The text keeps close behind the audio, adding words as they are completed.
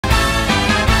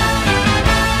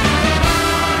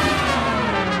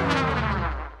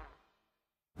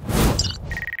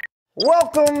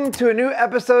Welcome to a new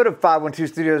episode of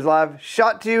 512 Studios Live,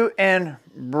 shot to you and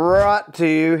brought to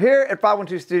you here at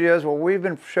 512 Studios, where we've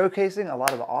been showcasing a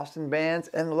lot of the Austin bands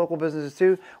and the local businesses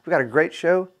too. We've got a great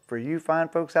show for you fine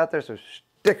folks out there, so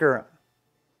stick around.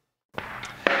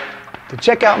 To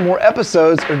check out more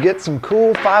episodes or get some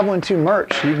cool 512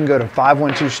 merch, you can go to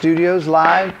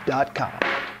 512studioslive.com.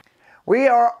 We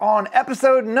are on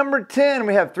episode number 10.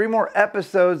 We have 3 more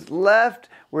episodes left.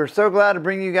 We're so glad to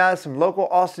bring you guys some local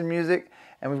Austin music,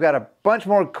 and we've got a bunch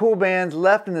more cool bands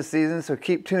left in the season, so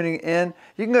keep tuning in.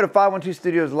 You can go to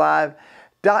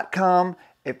 512studioslive.com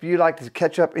if you'd like to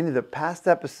catch up any of the past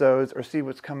episodes or see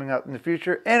what's coming up in the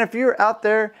future. And if you're out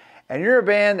there and you're a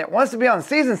band that wants to be on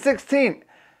season 16,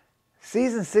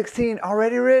 season 16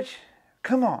 already, Rich?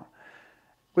 Come on.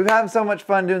 We've had so much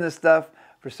fun doing this stuff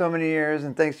for so many years,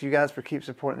 and thanks to you guys for keep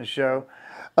supporting the show.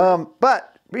 But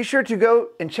be sure to go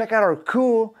and check out our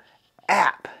cool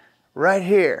app right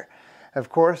here. Of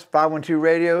course, 512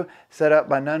 Radio, set up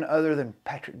by none other than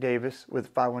Patrick Davis with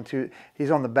 512. He's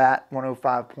on the BAT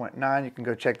 105.9. You can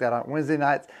go check that out Wednesday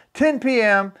nights, 10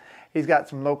 p.m. He's got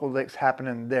some local licks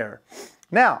happening there.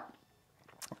 Now,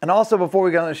 and also before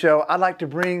we get on the show, I'd like to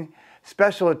bring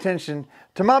special attention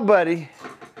to my buddy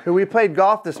who we played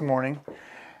golf this morning.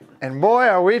 And boy,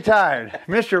 are we tired.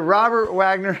 Mr. Robert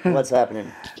Wagner. What's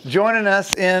happening? Joining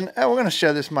us in, we're going to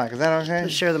share this mic. Is that okay?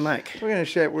 Let's share the mic. We're going to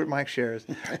share what Mike shares.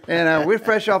 And we're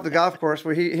fresh off the golf course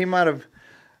where he might have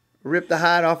ripped the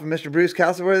hide off of Mr. Bruce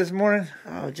Castleberry this morning.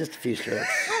 Oh, just a few strokes.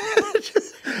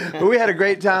 But we had a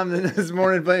great time this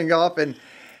morning playing golf, and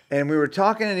we were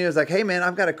talking, and he was like, hey, man,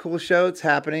 I've got a cool show. It's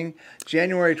happening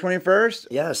January 21st.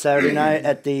 Yeah, Saturday night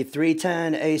at the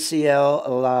 310 ACL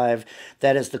Live.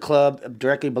 That is the club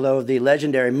directly below the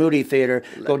legendary Moody Theater.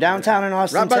 Go downtown in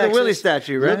Austin, right by Texas. the Willie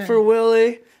statue, right? Look for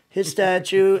Willie, his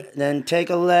statue, then take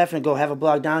a left and go have a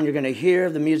block down. You're going to hear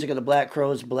the music of the Black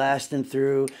Crowes blasting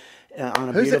through on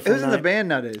a beautiful night. Who's in the band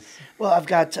nowadays? Well, I've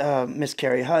got Miss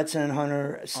Carrie Hudson,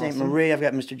 Hunter St. Marie. I've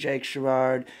got Mr. Jake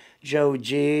Sherrard. Joe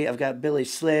G. I've got Billy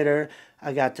Slater.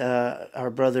 I got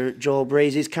our brother Joel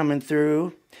Brazy's coming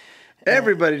through.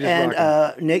 Everybody just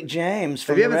and Nick James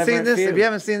from if you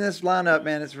haven't seen this lineup,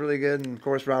 man, it's really good. And of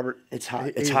course, Robert, it's hot.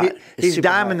 It's hot. He's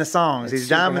diming the songs. He's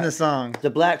diming the songs.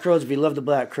 The Black Crowes. If you love the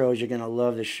Black Crowes, you're gonna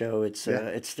love the show. It's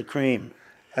the cream.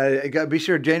 Be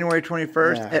sure January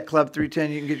 21st at Club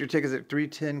 310. You can get your tickets at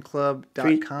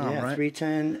 310club.com. Yeah, right?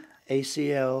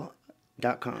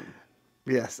 310acl.com.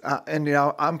 Yes, and you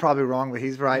know I'm probably wrong, but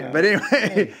he's right. Yeah. But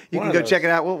anyway, you can go check it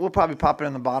out. We'll probably pop it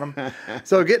in the bottom.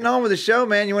 So getting on with the show,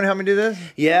 man. You want to help me do this?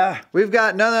 Yeah. We've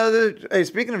got none other. Hey,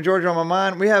 speaking of Georgia on my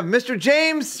mind, we have Mr.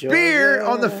 James Speer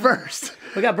on the first.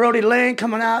 We got Brodie Lane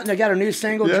coming out, and they got a new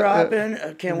single dropping.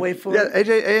 Can't wait for it. Yeah,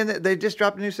 AJ, and they just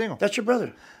dropped a new single. That's your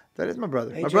brother. That is my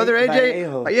brother. My brother AJ.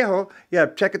 Vallejo. Yeah,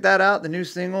 check that out. The new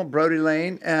single, Brodie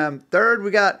Lane. Third, we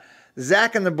got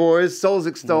Zach and the boys, Souls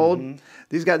Extolled. Mm-hmm.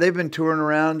 These guys, they've been touring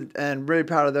around, and really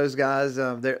proud of those guys.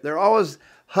 They're always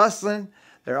hustling.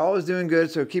 They're always doing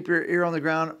good, so keep your ear on the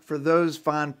ground for those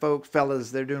fine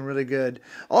fellas. They're doing really good.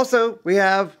 Also, we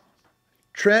have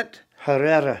Trent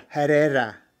Herrera.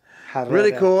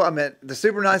 Really cool. I met the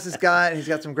super nicest guy, and he's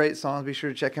got some great songs. Be sure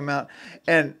to check him out.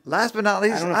 And last but not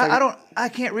least, I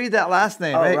can't read that last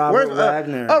name. Oh, right? Robert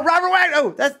Wagner. Robert Wagner.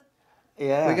 Oh, that's we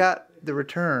got the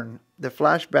return. The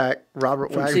flashback, Robert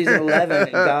Wagner. From season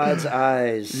 11, God's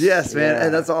Eyes. Yes, man. Yeah.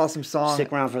 And that's an awesome song.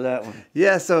 Stick around for that one.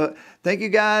 Yeah, so thank you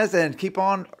guys, and keep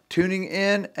on tuning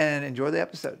in and enjoy the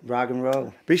episode. Rock and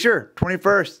roll. Be sure,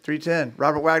 21st, 310,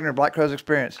 Robert Wagner, Black Crowes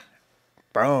Experience.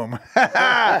 Boom.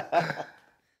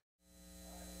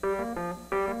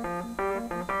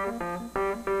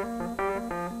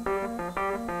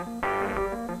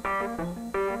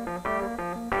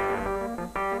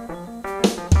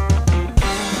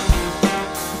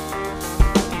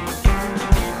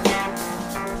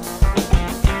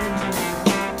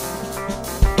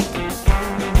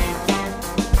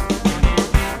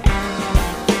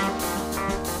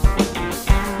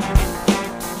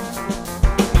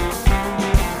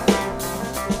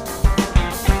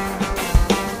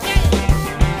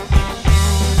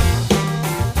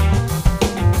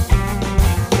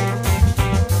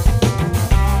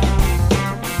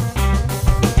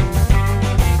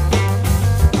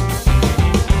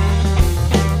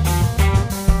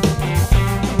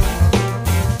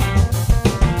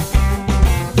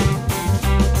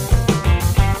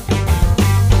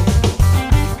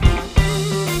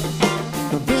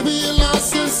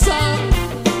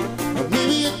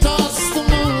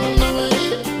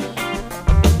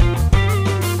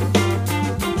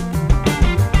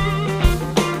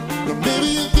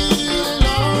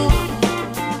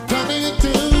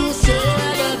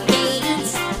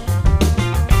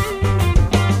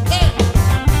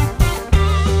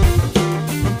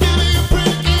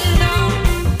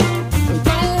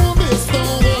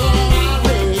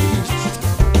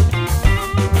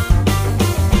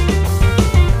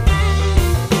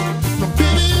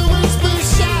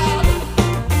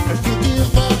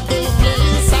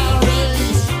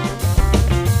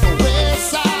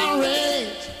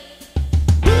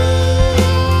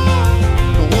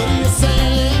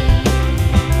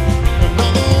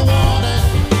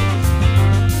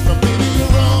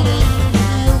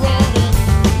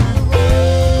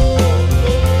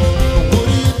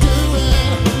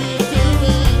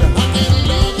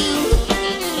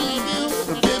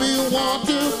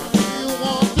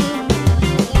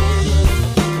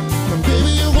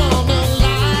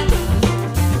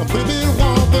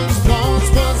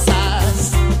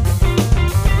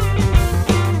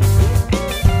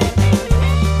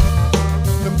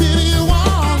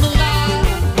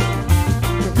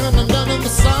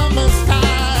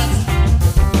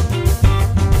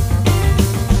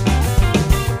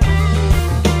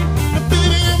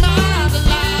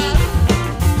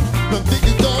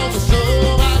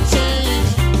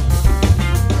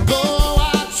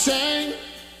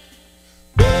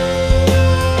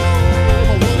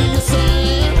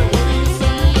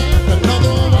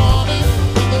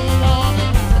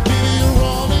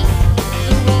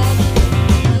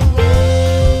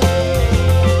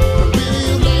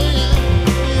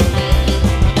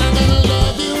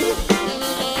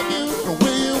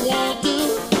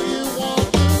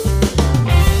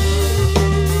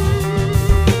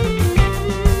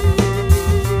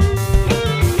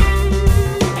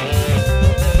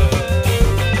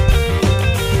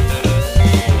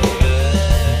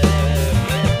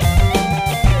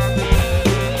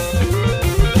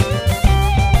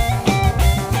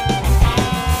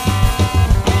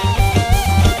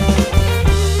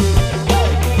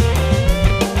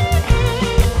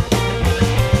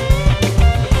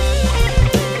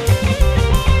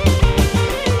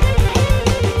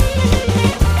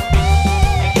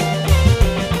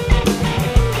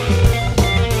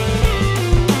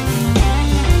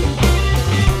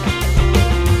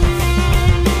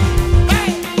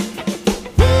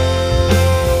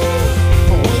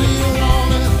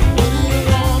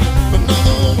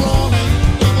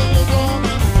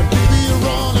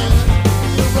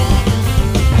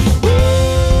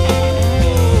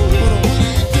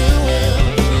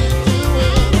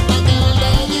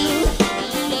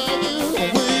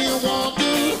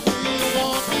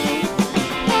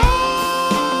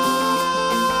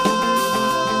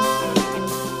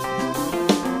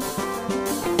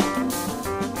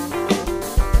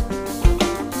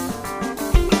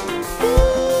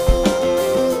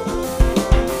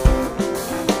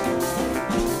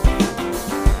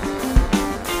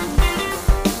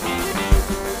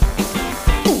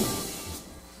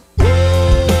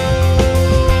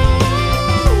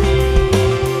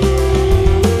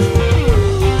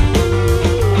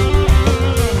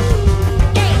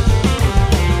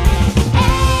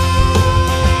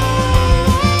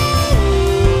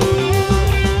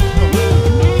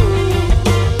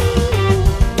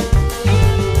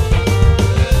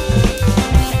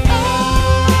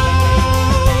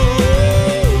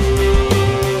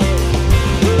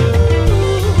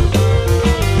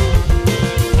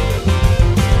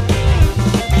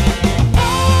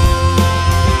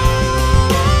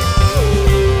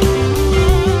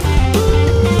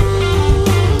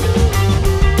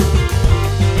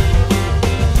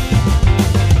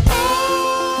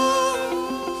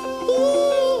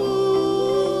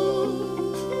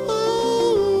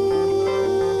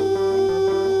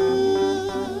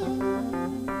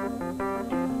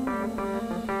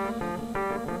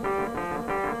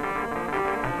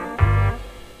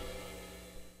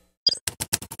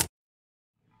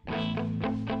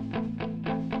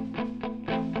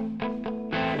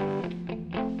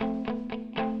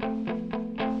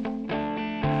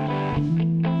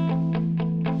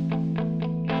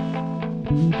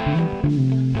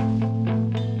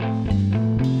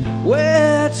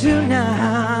 Where to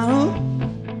now?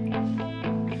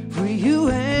 For you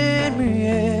and me,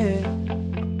 yeah.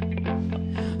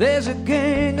 There's a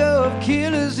gang of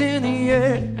killers in the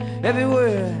air,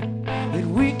 everywhere that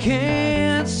we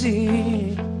can't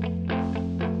see.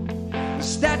 The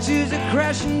statues are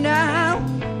crashing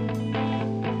down,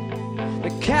 the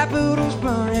Capitol's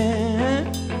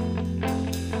burning.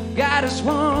 Got us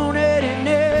wanted in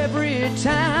every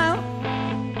town.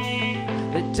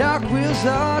 The dark wheels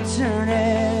are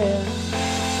turning.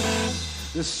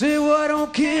 They say what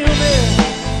don't kill me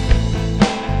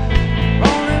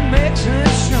only makes me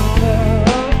stronger.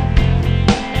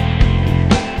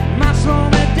 Might slow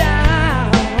me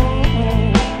down,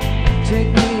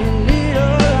 take me a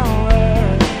little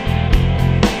longer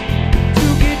to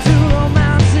get to the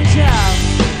mountain top.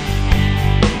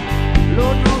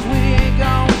 Lord knows we ain't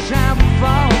gonna travel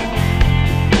far.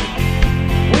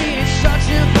 We ain't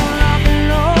searching for nothing,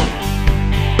 Lord,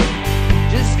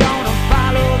 just gonna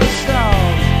follow the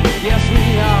stars. Yes,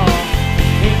 we are,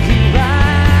 and keep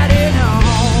riding on.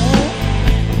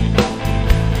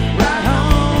 Right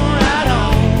on, right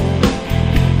on.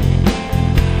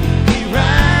 Keep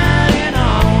riding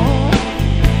on.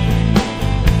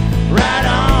 Right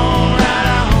on, right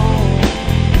on.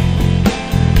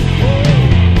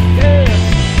 Yeah.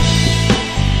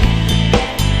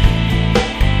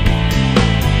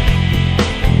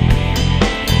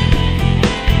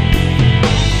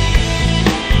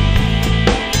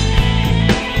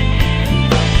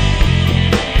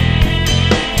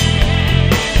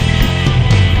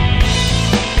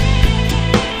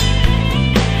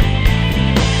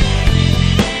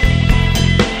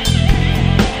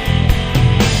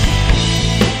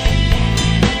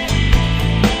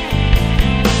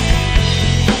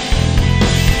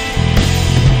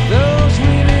 Those we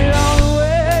lead all the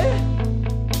way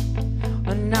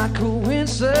are not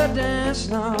coincidence,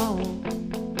 no.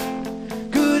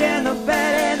 Good and the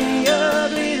bad and the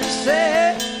ugly to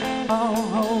say, all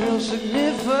hold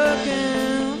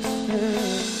significance.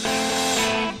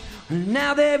 Yeah.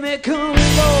 Now they may come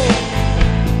and go,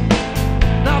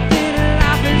 nothing in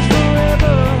life is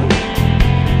forever.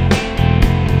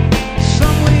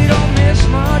 Some we don't miss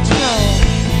much, no,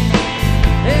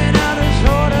 and others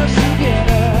hold us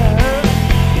together.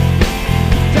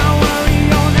 Don't worry,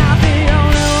 you're not the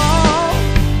only one.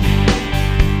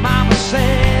 Mama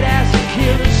said as the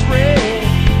killers spread,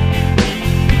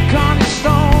 calm your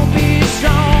storm, be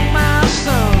strong, my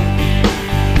son.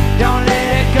 Don't let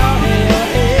it go to your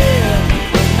head.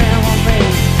 Remember me,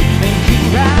 and keep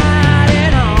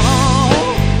riding on.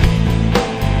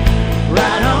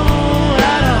 Right on,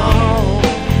 right on.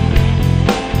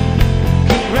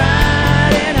 Keep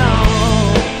riding on.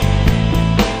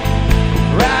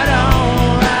 Right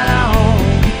on, right on.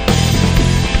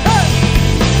 Hey!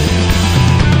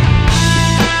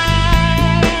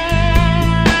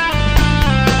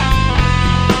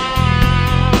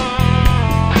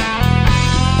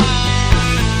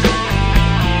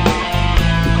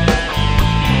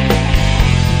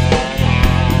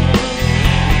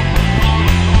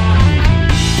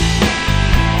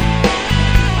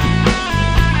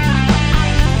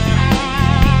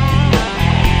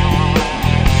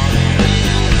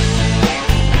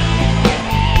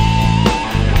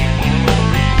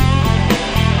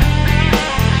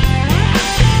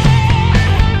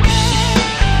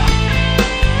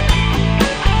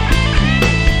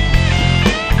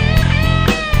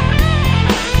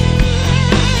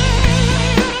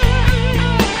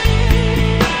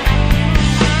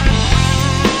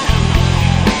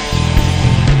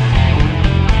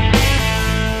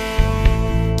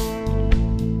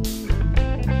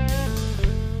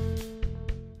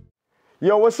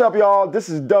 Yo, what's up, y'all? This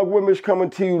is Doug Wimbish coming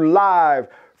to you live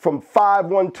from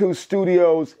 512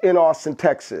 Studios in Austin,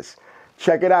 Texas.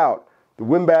 Check it out. The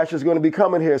Wimbash is going to be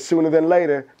coming here sooner than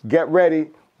later. Get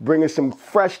ready. Bringing some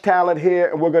fresh talent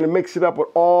here, and we're going to mix it up with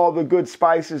all the good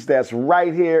spices that's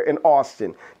right here in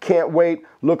Austin. Can't wait.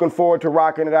 Looking forward to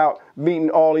rocking it out, meeting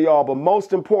all of y'all. But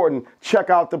most important, check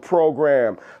out the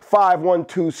program.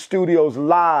 512 Studios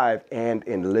live and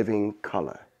in living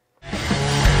color.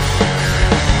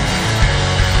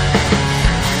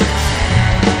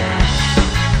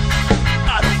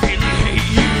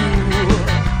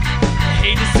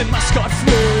 In my Scott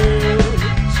flows,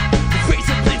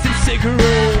 razor blades and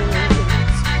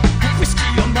cigarettes,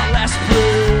 whiskey on my last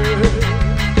breath.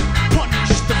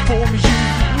 Punish the form you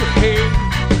hate,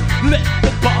 let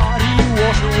the body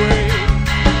wash away.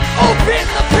 Open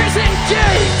the prison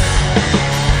gates.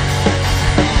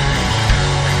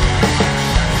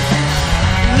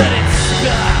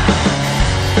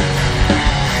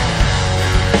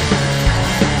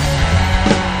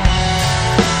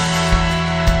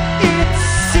 It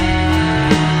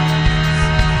seems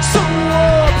so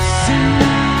obscene,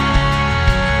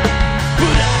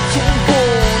 but I don't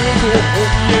wanna go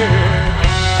home yet.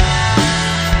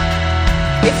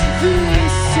 If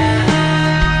this is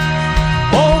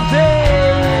all there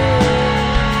is,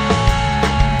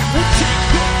 we'll take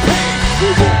the pain, we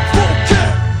won't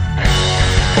forget.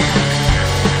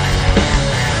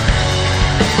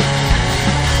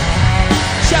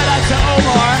 Shout out to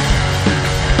Omar,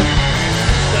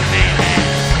 the main man.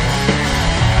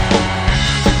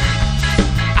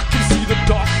 I can see the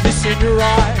darkness in your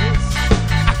eyes.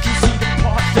 I can see the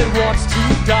part that wants to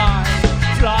die.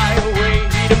 Fly away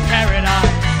to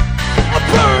paradise, or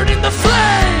burn in the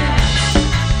flames.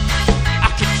 I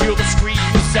can feel the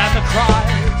screams and the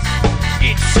cries.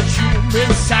 It's a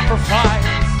human sacrifice.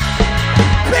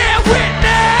 Bear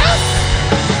witness.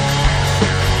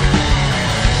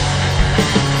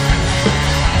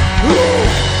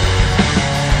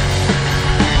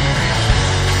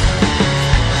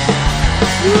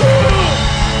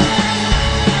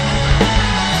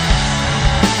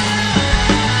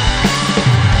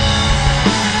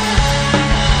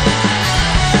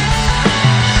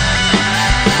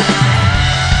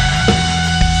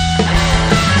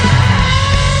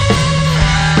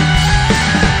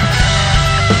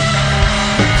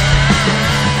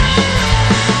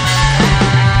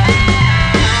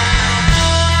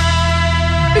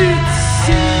 It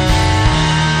seems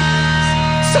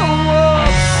so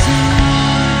obscene,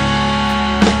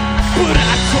 but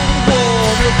I don't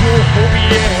wanna go home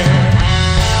yet.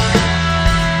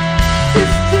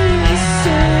 If this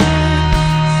is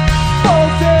all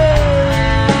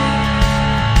there,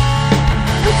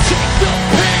 we'll take the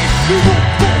pain, we won't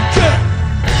forget.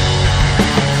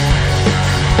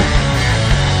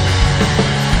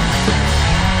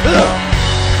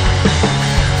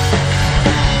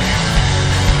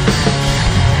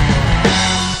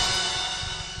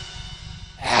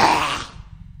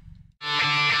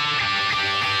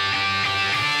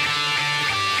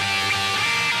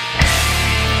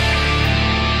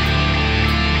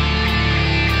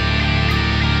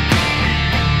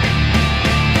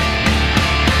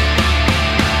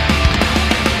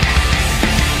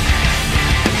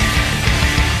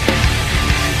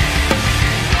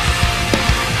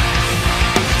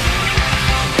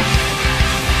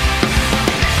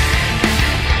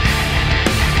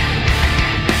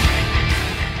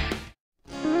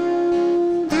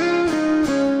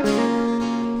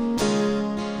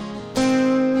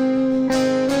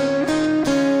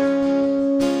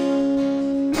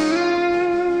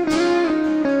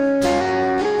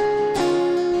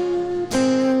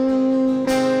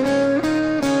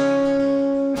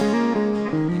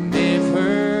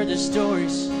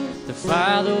 The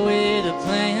Father with a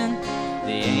plan,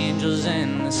 the angels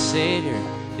and the Savior,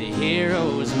 the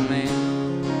heroes of man.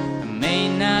 I may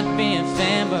not be a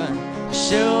fan, but I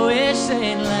sure wish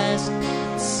they'd last.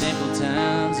 The simple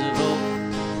times of old,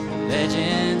 the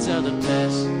legends of the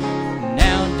past.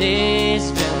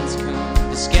 Nowadays villains come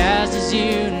disguised as you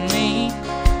and me.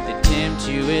 They tempt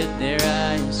you with their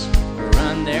eyes,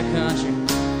 run their country,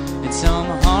 and some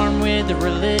harm with the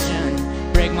religion,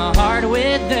 break my heart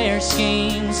with their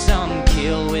schemes. Some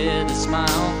kill with a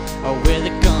smile or with a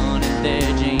gun in their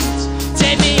jeans.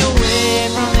 Take me away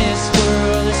from this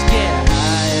world, let's get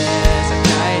high as a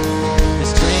kite.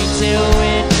 Let's drink till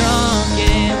we're drunk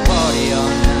and party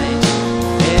all night.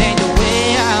 It ain't the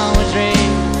way I was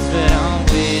raised, but I'm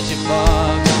way too far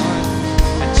gone.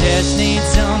 I just need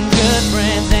some good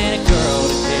friends and a girl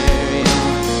to carry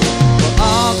on. We're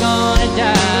all gonna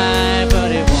die,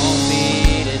 but it won't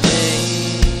be today.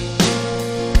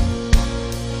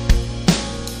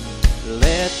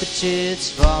 Let the chips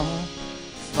fall,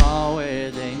 fall where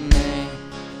they may.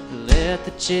 Let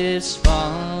the chips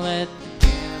fall, let the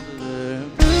gambler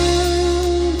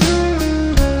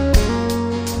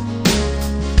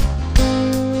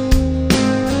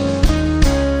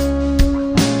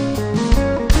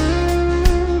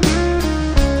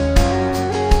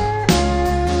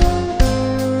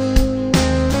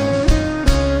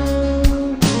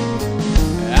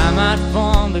I might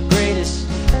form the greatest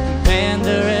band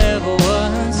there ever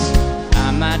was.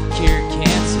 I might cure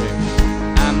cancer,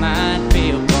 I might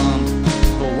be a bum,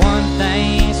 but one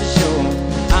thing's for sure,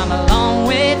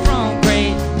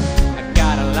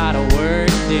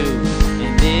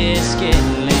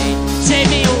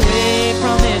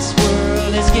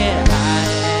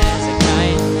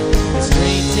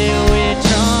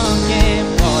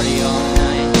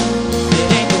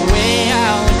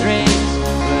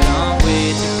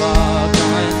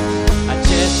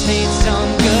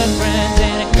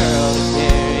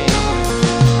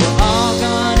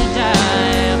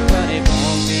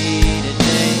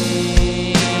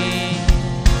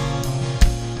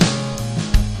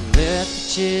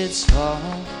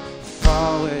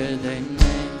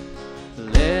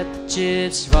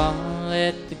 chips fall,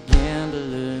 let the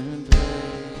gambler play.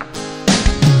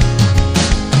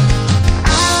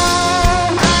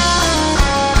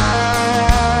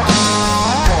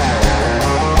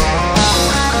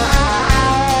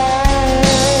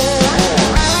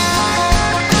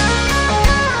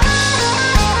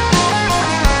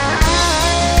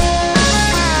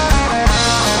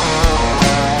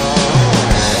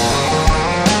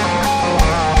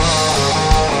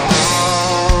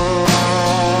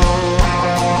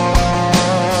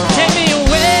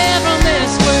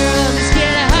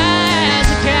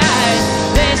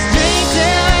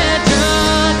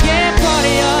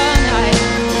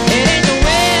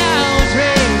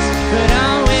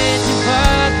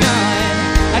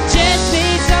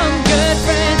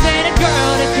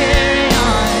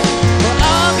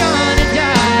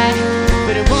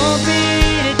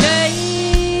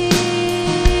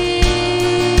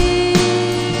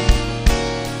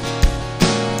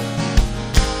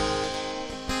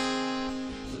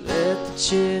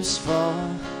 Chips fall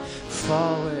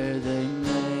where they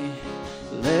may.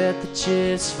 Let the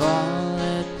chips fall,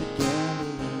 let the gambler.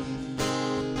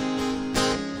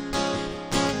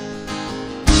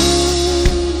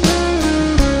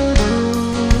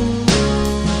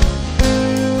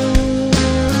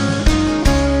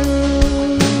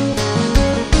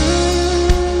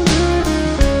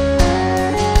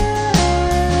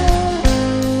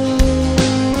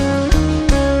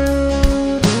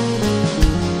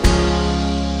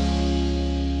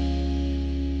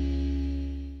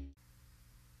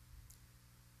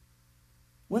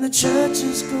 When the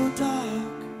churches go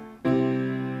dark,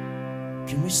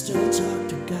 can we still talk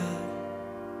to God?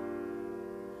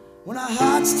 When our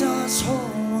hearts tell us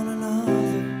hold one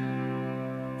another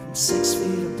from 6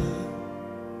 feet apart.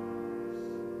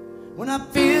 When our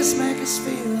fears make us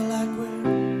feel like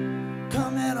we're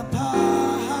coming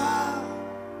apart.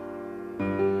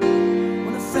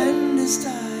 When a friend is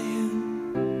dying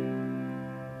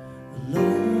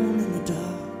alone in the dark.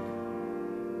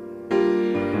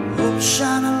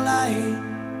 Shine a light,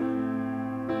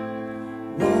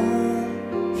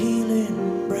 warm, healing,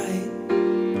 bright.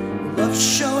 Love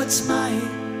show its might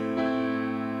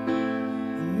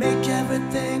and make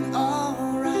everything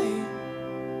alright.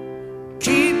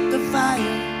 Keep the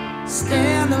fire,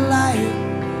 stand alive.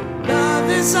 Love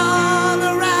is all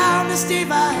around us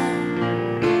divine.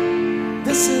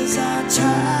 This is our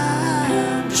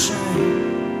time to shine.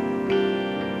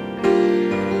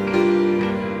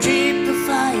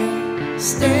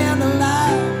 Stand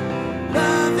alive,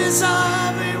 love is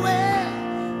everywhere.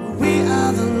 We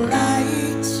are the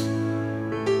light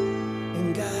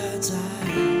in God's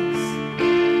eyes.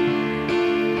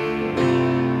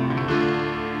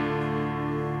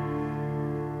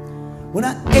 When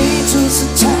our angels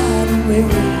are tired and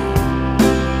weary,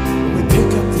 we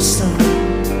pick up the stone.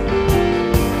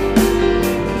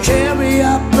 Carry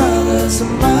our brothers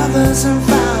and mothers and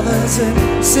fathers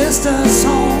and sisters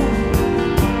home.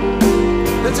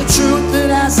 There's a truth that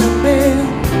hasn't been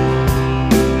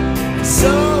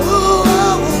so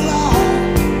long.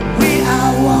 We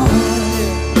are one,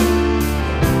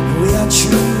 we are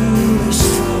truly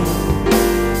strong.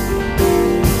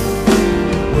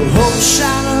 Hope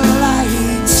shine a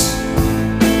light,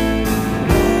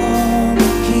 warm,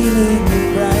 healing,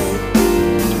 bright.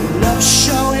 Love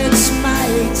show its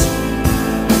might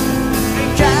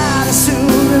and guide us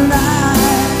through the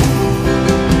night.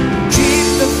 Keep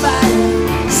the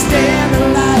fire, stand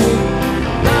alive.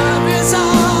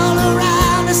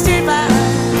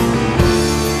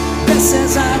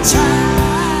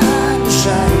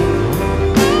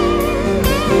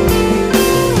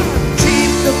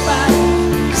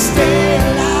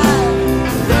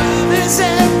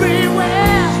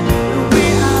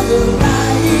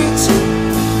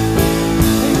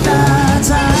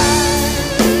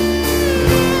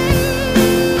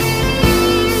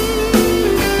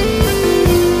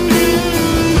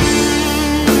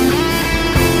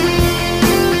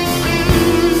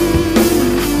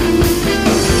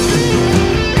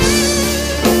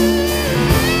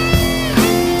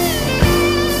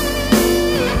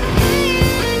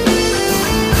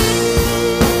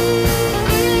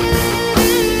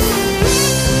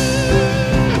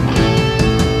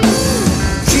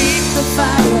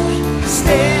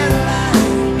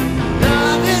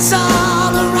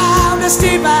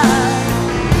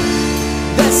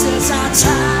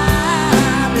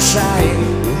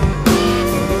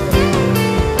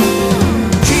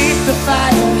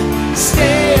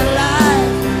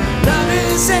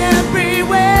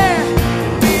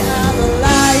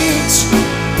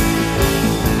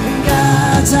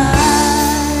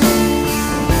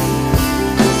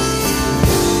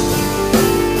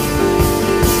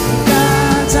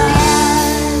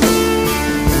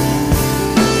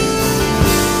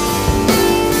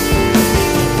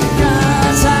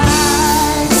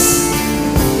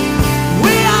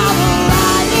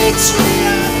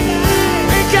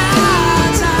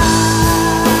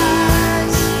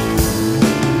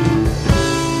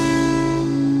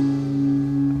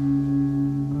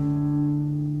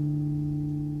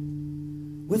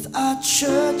 with our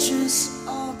churches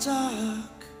all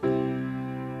dark,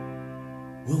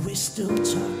 will we still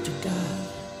talk to God?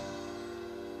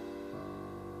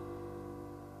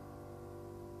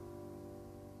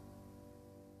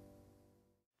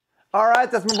 All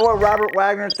right, that's my boy Robert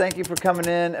Wagner. Thank you for coming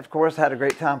in. Of course, had a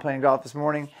great time playing golf this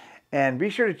morning. And be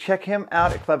sure to check him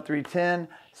out at Club 310,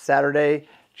 Saturday,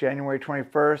 January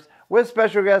 21st, with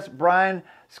special guest Brian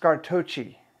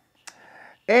Scartocci.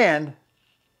 And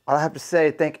I'll have to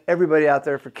say, thank everybody out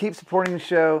there for keep supporting the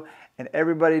show and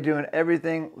everybody doing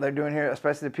everything they're doing here,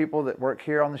 especially the people that work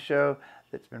here on the show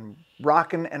that's been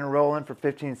rocking and rolling for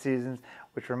 15 seasons,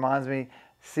 which reminds me,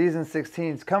 season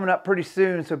 16 is coming up pretty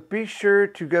soon. So be sure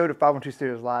to go to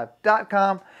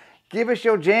 512studioslive.com. Give us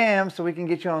your jam so we can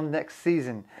get you on next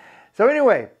season. So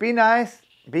anyway, be nice,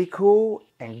 be cool,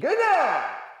 and good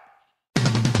night.